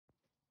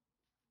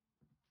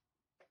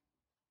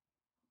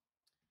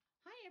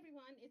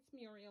everyone, it's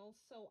Muriel.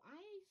 So I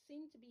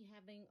seem to be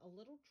having a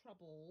little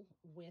trouble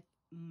with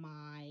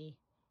my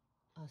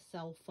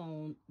cell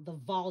phone, the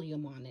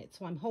volume on it.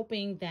 So I'm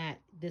hoping that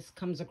this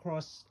comes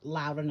across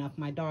loud enough.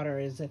 My daughter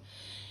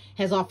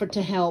has offered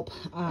to help.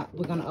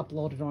 We're going to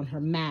upload it on her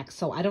Mac.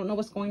 So I don't know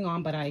what's going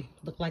on, but I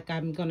look like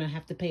I'm going to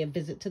have to pay a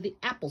visit to the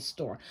Apple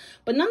store.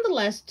 But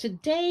nonetheless,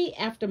 today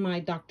after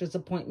my doctor's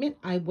appointment,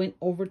 I went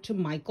over to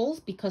Michael's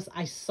because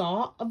I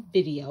saw a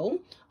video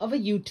of a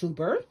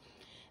YouTuber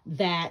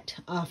that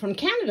from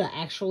Canada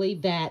actually,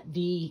 that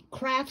the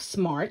Craft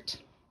Smart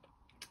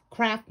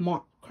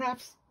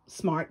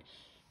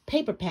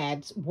paper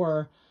pads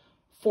were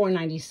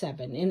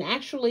 $4.97, and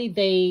actually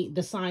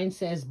the sign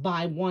says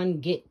buy one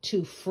get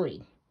two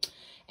free,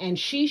 and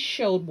she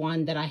showed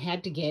one that I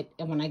had to get,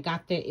 and when I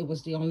got there it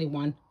was the only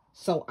one.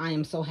 So I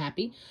am so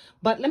happy.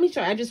 But let me show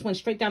you. I just went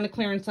straight down the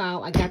clearance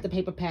aisle. I got the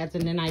paper pads,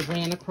 and then I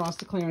ran across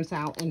the clearance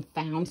aisle and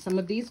found some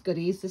of these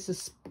goodies. This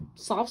is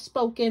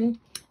soft-spoken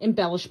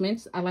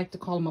embellishments. I like to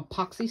call them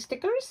epoxy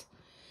stickers.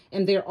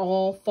 And they're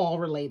all fall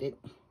related.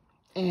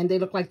 And they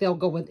look like they'll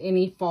go with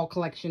any fall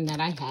collection that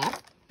I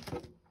have.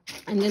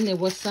 And then there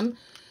was some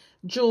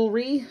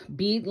jewelry.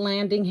 Bead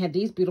Landing had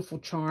these beautiful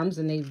charms,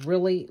 and they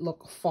really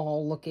look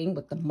fall looking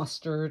with the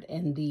mustard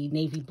and the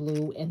navy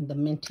blue and the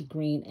minty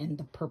green and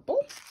the purple.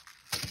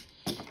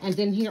 And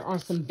then here are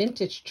some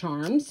vintage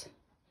charms.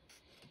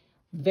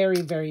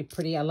 Very, very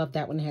pretty. I love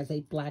that one. It has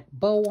a black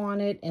bow on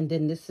it. And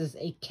then this is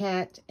a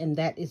cat, and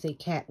that is a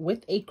cat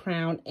with a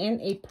crown and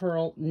a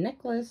pearl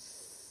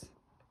necklace.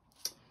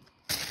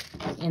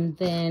 And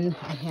then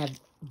I have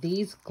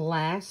these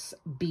glass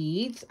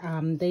beads.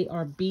 They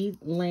are Bead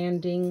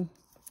Landing.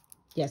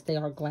 Yes, they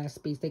are glass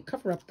beads. They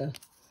cover up the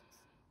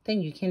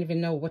thing. You can't even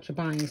know what you're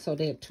buying. So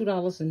they're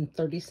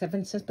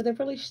 $2.37, but they're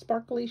really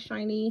sparkly,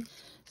 shiny.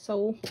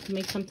 So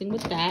make something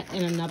with that.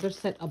 And another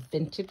set of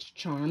vintage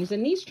charms.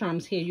 And these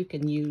charms here you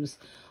can use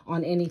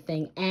on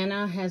anything.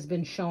 Anna has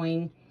been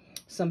showing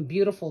some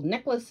beautiful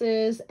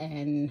necklaces,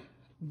 and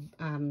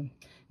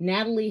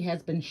Natalie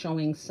has been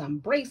showing some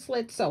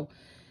bracelets. So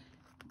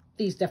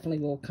these definitely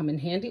will come in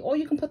handy, or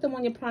you can put them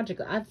on your project.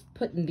 I've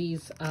put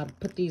these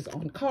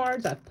on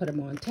cards. I've put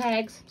them on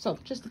tags, so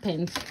it just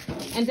depends.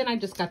 And then I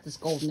just got this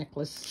gold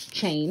necklace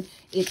chain.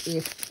 It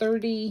is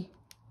 32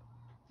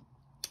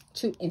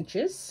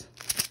 inches.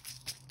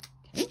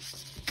 Okay.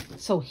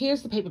 So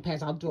here's the paper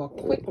pads. I'll do a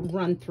quick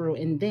run through,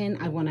 and then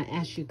I want to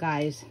ask you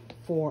guys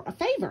for a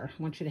favor.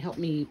 I want you to help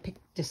me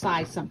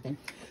decide something.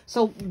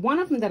 So one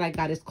of them that I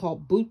got is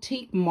called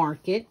Boutique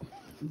Market.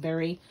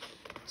 Very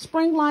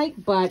spring-like,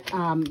 but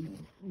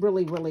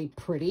really, really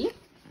pretty.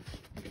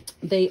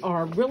 They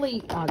are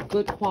really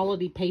good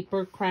quality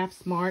paper, Craft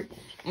Smart,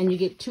 and you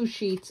get 2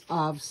 sheets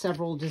of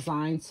several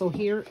designs. So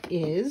here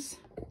is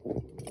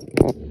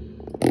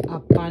a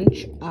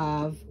bunch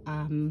of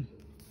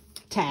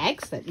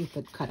tags that you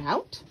could cut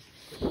out.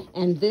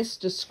 And this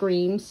just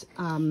screams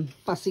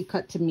fussy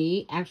cut to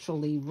me.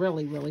 Actually,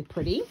 really, really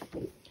pretty.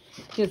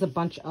 Here's a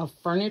bunch of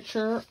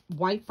furniture,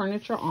 white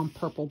furniture on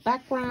purple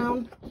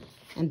background.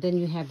 And then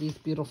you have these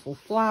beautiful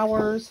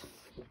flowers.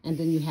 And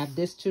then you have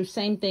this too.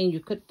 Same thing. You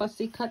could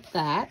fussy cut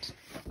that.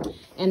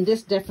 And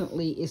this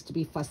definitely is to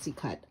be fussy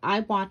cut. I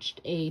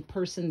watched a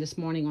person this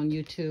morning on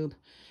YouTube,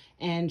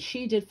 and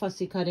she did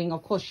fussy cutting.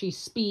 Of course, she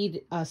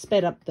sped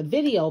up the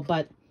video,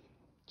 but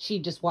she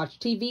just watched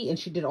TV and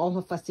she did all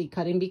her fussy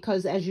cutting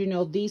because, as you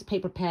know, these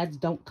paper pads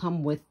don't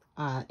come with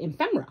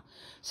ephemera.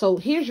 So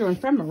here's your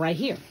ephemera right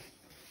here.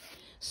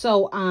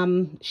 So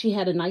she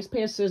had a nice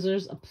pair of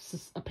scissors,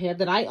 a pair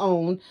that I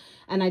own,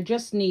 and I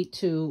just need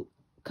to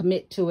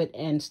commit to it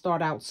and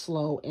start out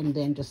slow and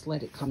then just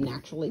let it come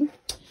naturally.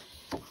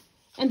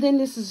 And then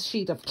this is a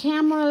sheet of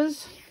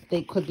cameras.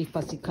 They could be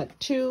fussy cut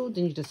too.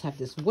 Then you just have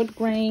this wood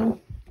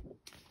grain,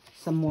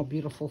 some more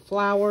beautiful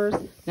flowers.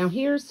 Now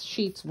here's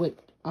sheets with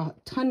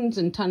tons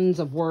and tons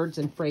of words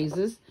and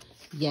phrases.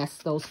 Yes,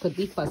 those could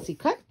be fussy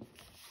cut.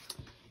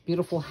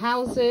 Beautiful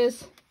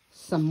houses.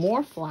 Some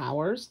more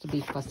flowers to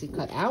be fussy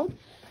cut out.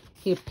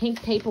 Here,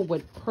 pink paper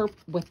with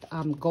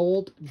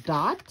gold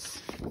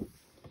dots.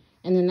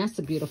 And then that's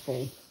a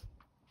beautiful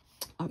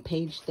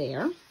page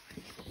there.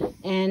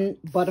 And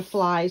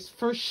butterflies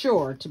for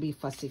sure to be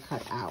fussy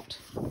cut out.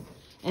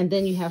 And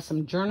then you have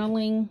some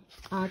journaling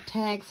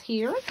tags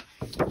here.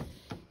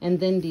 And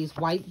then these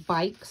white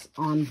bikes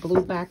on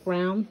blue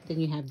background. Then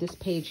you have this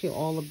page here.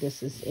 All of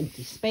this is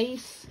empty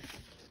space.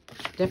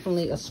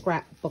 Definitely a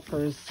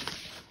scrapbooker's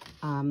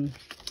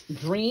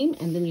dream.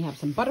 And then you have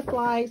some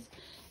butterflies,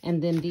 and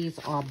then these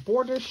are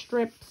border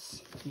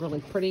strips,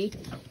 really pretty.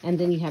 And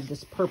then you have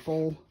this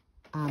purple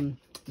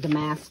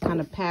damask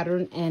kind of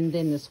pattern, and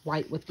then this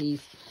white with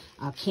these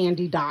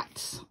candy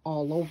dots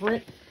all over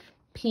it,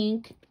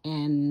 pink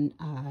and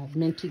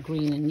minty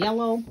green and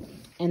yellow.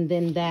 And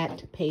then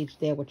that page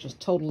there, which is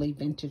totally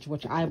vintage,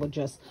 which I would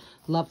just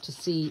love to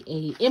see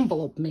a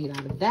envelope made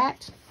out of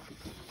that.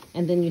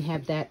 And then you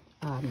have that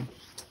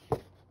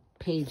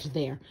page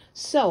there.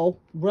 So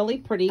really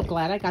pretty.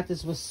 Glad I got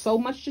this. Was so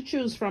much to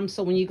choose from.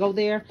 So when you go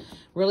there,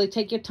 really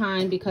take your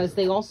time, because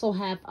they also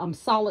have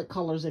solid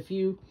colors if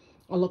you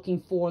are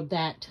looking for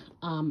that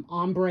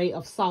ombre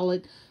of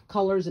solid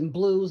colors and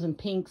blues and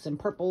pinks and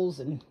purples,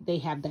 and they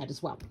have that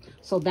as well.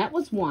 So that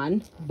was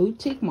one,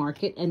 Boutique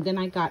Market. And then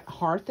I got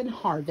Hearth and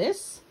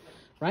Harvest,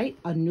 right?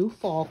 A new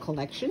fall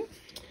collection.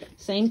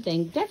 Same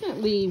thing,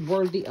 definitely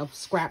worthy of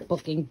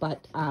scrapbooking,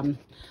 but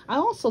I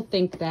also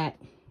think that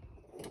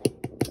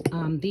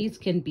these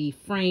can be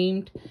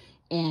framed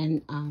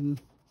and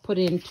put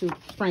into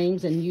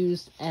frames and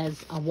used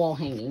as wall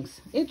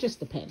hangings. It just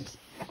depends.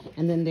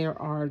 And then there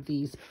are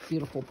these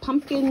beautiful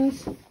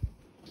pumpkins.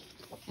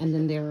 And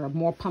then there are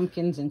more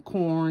pumpkins and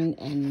corn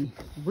and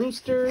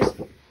roosters.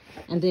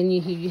 And then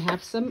you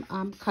have some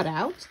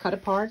cutouts,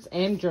 cut-aparts,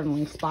 and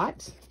journaling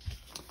spots.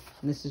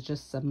 And this is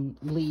just some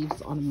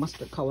leaves on a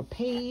mustard color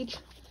page.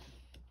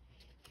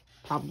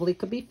 Probably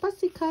could be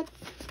fussy cut.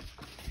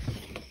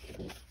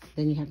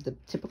 Then you have the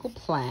typical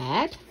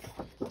plaid,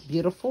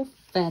 beautiful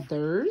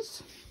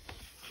feathers,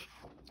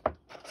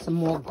 some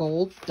more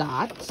gold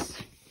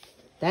dots.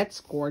 That's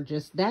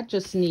gorgeous. That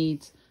just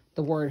needs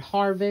the word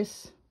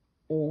harvest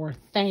or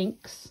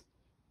thanks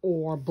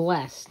or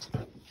blessed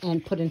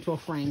and put into a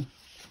frame.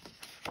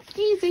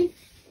 Easy.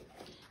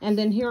 And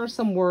then here are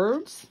some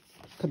words,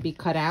 could be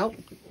cut out.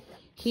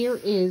 Here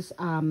is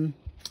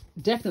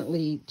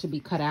definitely to be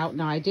cut out.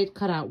 Now I did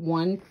cut out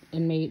one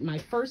and made my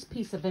first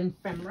piece of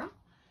ephemera,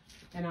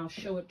 and I'll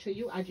show it to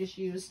you. I just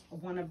used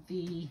one of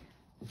the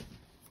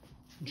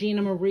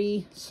Gina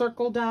Marie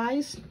circle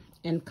dies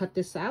and cut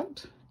this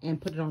out and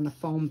put it on a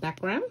foam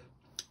background.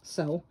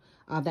 So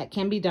that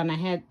can be done. I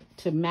had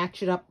to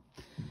match it up,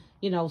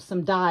 you know,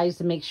 some dies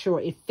to make sure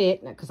it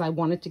fit, because I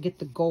wanted to get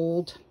the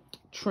gold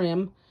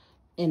trim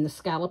in the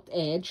scalloped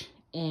edge,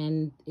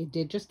 and it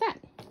did just that.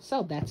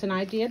 So that's an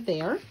idea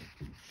there.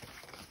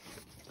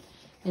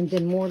 And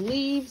then more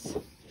leaves,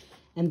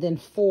 and then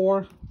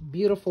 4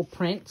 beautiful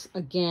prints.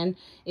 Again,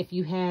 if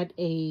you had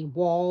a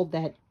wall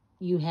that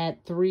you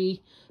had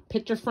 3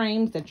 picture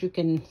frames that you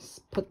can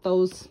put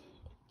those,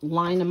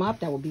 line them up,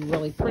 that would be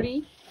really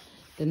pretty.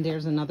 Then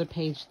there's another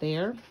page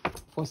there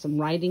for some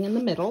writing in the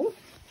middle.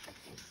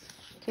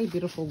 Okay,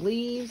 beautiful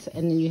leaves.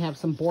 And then you have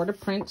some border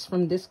prints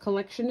from this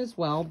collection as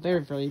well.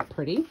 Very, very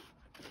pretty.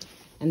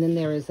 And then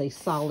there is a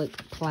solid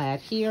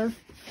plaid here,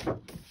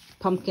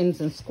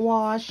 pumpkins and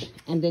squash.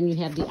 And then you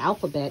have the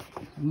alphabet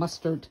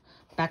mustard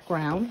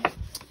background.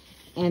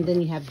 And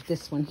then you have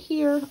this one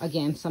here.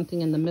 Again,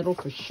 something in the middle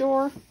for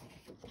sure.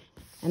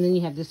 And then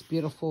you have this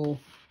beautiful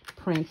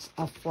print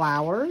of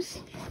flowers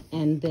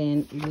and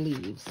then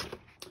leaves.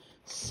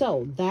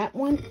 So that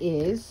one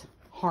is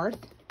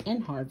Hearth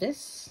and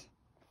Harvest.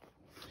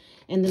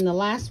 And then the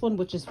last one,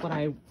 which is what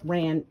I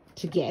ran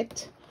to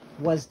get,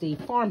 was the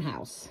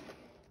Farmhouse.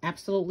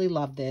 Absolutely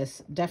love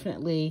this.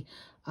 Definitely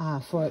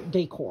for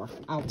decor,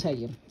 I'll tell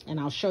you. And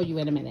I'll show you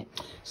in a minute.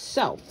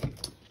 So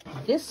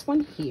this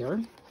one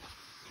here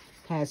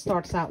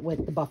starts out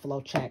with the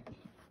buffalo check,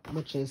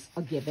 which is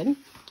a given.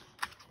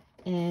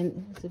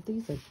 And so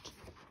these are,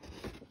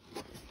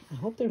 I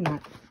hope they're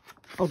not,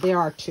 oh, there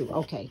are 2.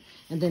 Okay.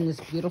 And then this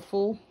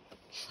beautiful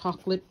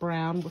chocolate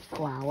brown with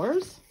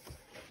flowers.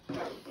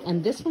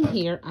 And this one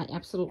here, I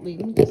absolutely,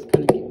 let me just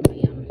kind of get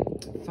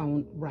my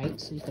phone right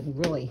so you can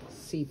really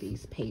see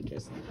these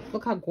pages.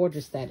 Look how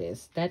gorgeous that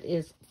is. That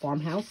is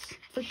Farmhouse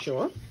for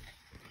sure.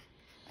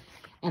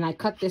 And I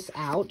cut this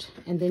out.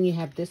 And then you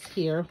have this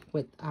here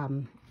with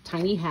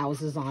tiny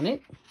houses on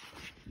it.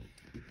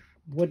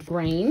 Wood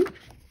grain.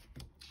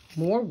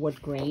 More wood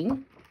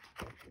grain.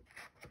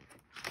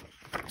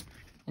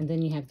 And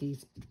then you have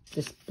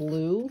this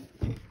blue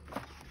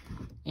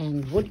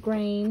and wood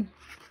grain.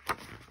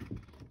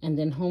 And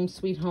then Home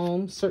Sweet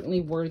Home, certainly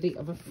worthy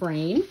of a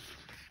frame.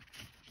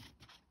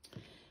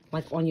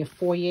 Like on your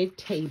foyer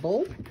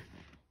table.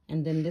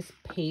 And then this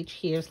page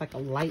here is like a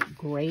light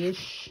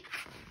grayish.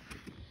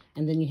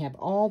 And then you have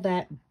all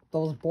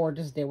those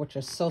borders there, which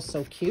are so,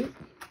 so cute.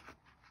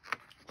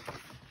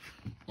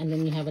 And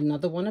then you have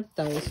another one of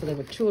those. So there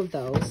were 2 of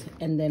those.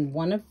 And then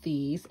one of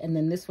these. And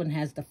then this one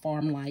has the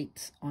farm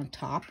lights on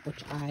top,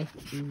 which I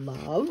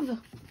love.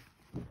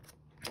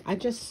 I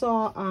just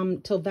saw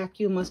Till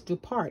Vacuum Must Do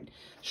Part.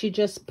 She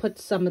just put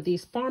some of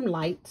these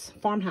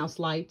farmhouse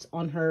lights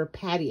on her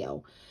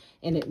patio.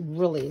 And it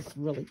really is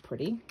really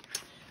pretty.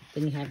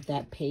 Then you have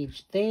that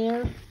page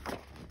there.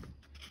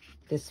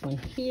 This one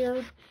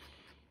here.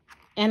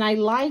 And I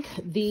like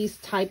these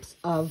types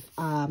of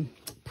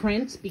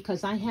prints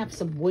because I have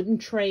some wooden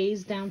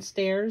trays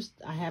downstairs.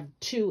 I have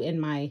 2 in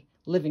my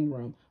living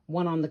room.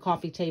 One on the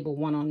coffee table,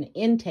 one on the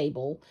end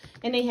table.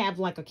 And they have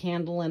like a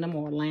candle in them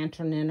or a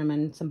lantern in them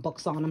and some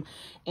books on them.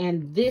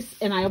 And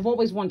I've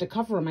always wanted to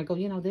cover them. I go,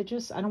 you know, they're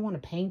just, I don't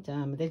want to paint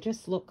them. They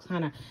just look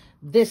kind of,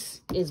 this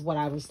is what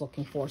I was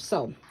looking for.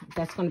 So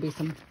that's going to be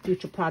some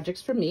future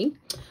projects for me.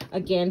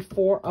 Again,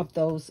 4 of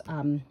those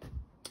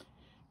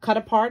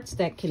cut-aparts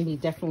that can be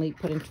definitely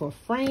put into a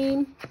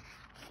frame.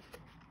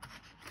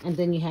 And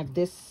then you have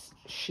this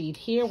sheet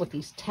here with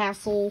these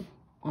tassel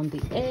on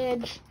the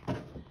edge.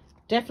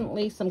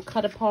 Definitely some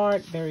cut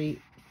apart,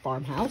 very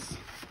farmhouse.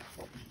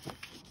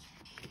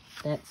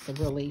 That's a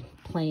really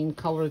plain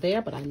color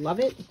there, but I love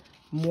it.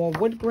 More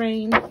wood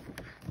grain.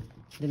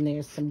 Then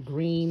there's some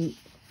green.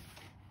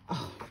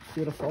 Oh,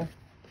 beautiful.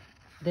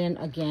 Then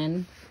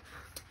again,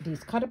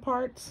 these cut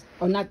aparts.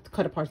 Oh, not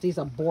cut aparts. These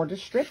are border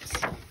strips.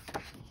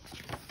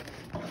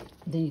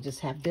 Then you just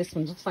have this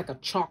one. Looks like a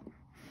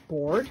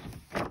chalkboard.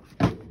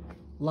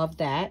 Love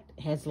that.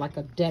 It has like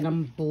a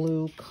denim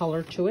blue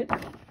color to it.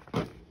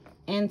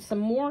 And some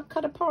more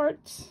cut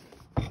aparts.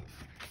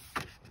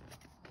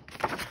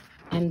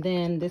 And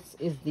then this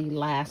is the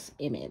last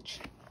image.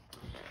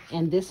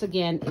 And this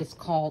again is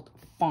called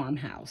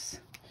Farmhouse.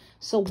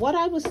 So what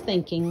I was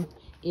thinking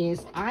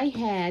is I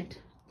had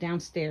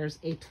downstairs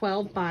a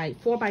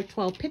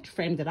 4x12 picture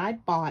frame that I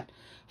bought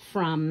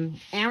from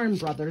Aaron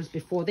Brothers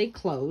before they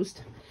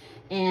closed.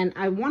 And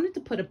I wanted to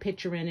put a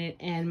picture in it,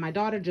 and my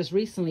daughter just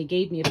recently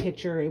gave me a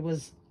picture. It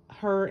was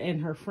her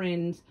and her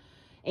friends,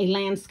 a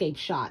landscape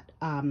shot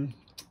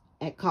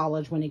at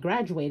college when they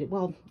graduated.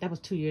 Well, that was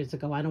 2 years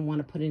ago. I don't want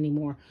to put any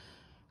more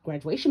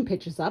graduation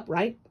pictures up,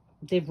 right?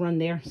 They've run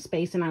their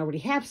space, and I already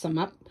have some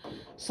up.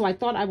 So I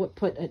thought I would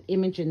put an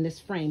image in this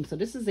frame. So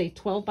this is a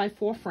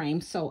 12x4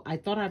 frame. So I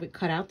thought I would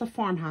cut out the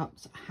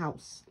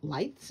farmhouse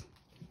lights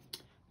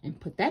and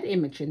put that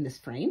image in this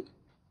frame.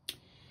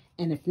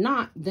 And if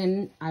not,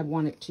 then I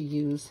wanted to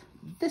use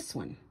this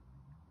one.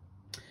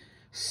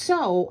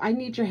 So I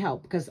need your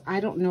help because I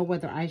don't know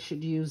whether I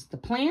should use the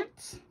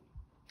plants.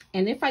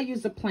 And if I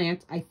use the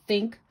plants, I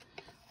think,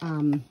 I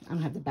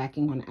don't have the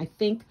backing on it. I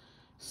think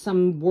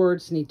some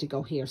words need to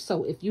go here.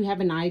 So if you have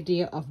an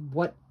idea of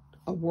what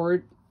a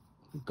word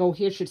go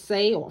here should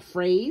say or a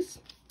phrase,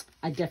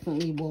 I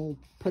definitely will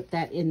put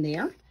that in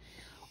there.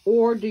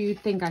 Or do you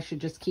think I should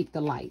just keep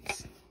the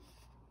lights?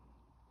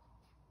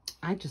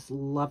 I just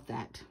love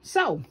that.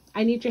 So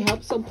I need your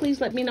help. So please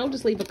let me know.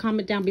 Just leave a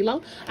comment down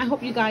below. I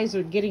hope you guys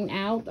are getting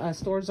out.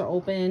 Stores are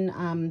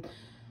open.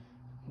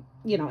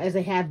 You know, as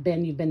they have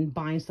been, you've been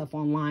buying stuff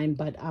online,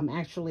 but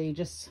actually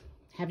just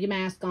have your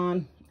mask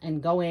on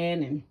and go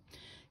in and,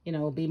 you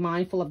know, be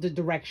mindful of the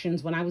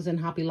directions. When I was in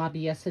Hobby Lobby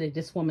yesterday,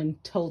 this woman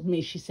told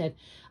me, she said,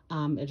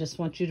 I just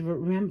want you to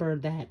remember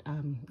that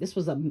this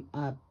was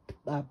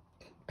a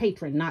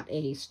patron, not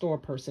a store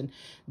person,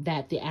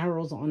 that the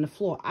arrows are on the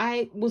floor.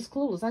 I was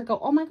clueless. I go,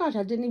 oh my gosh,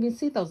 I didn't even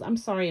see those. I'm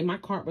sorry. And my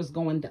cart was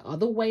going the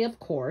other way, of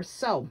course.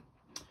 So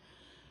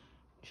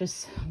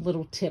just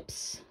little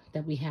tips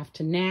that we have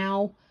to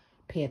now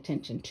pay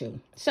attention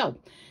to. So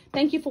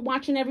thank you for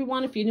watching,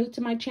 everyone. If you're new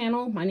to my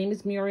channel, my name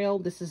is Muriel.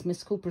 This is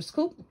Miss Cooper's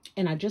Coop.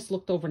 And I just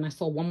looked over and I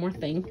saw one more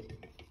thing.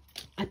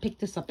 I picked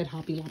this up at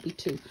Hobby Lobby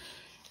too.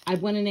 I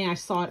went in there, I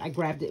saw it, I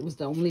grabbed it. It was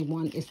the only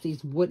one. It's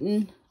these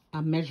wooden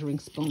measuring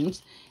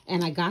spoons,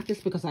 and I got this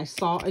because I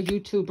saw a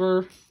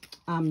YouTuber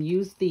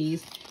use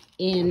these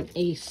in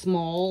a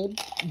small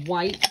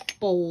white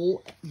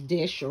bowl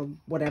dish or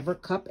whatever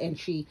cup, and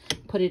she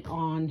put it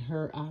on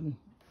her on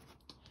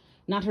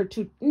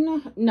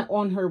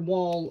her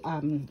wall.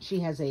 She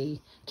has a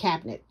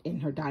cabinet in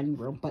her dining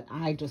room, but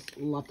I just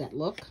love that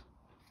look.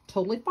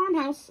 Totally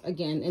farmhouse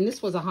again, and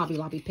this was a Hobby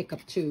Lobby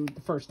pickup too the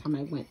first time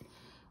I went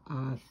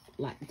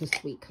this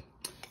week.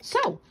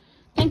 So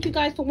thank you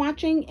guys for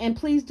watching, and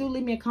please do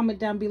leave me a comment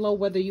down below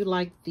whether you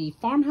like the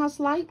farmhouse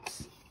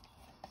lights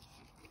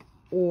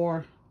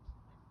or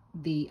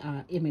the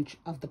image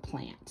of the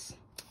plants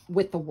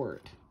with the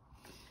word.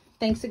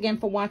 Thanks again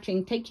for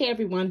watching. Take care,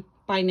 everyone.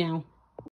 Bye now.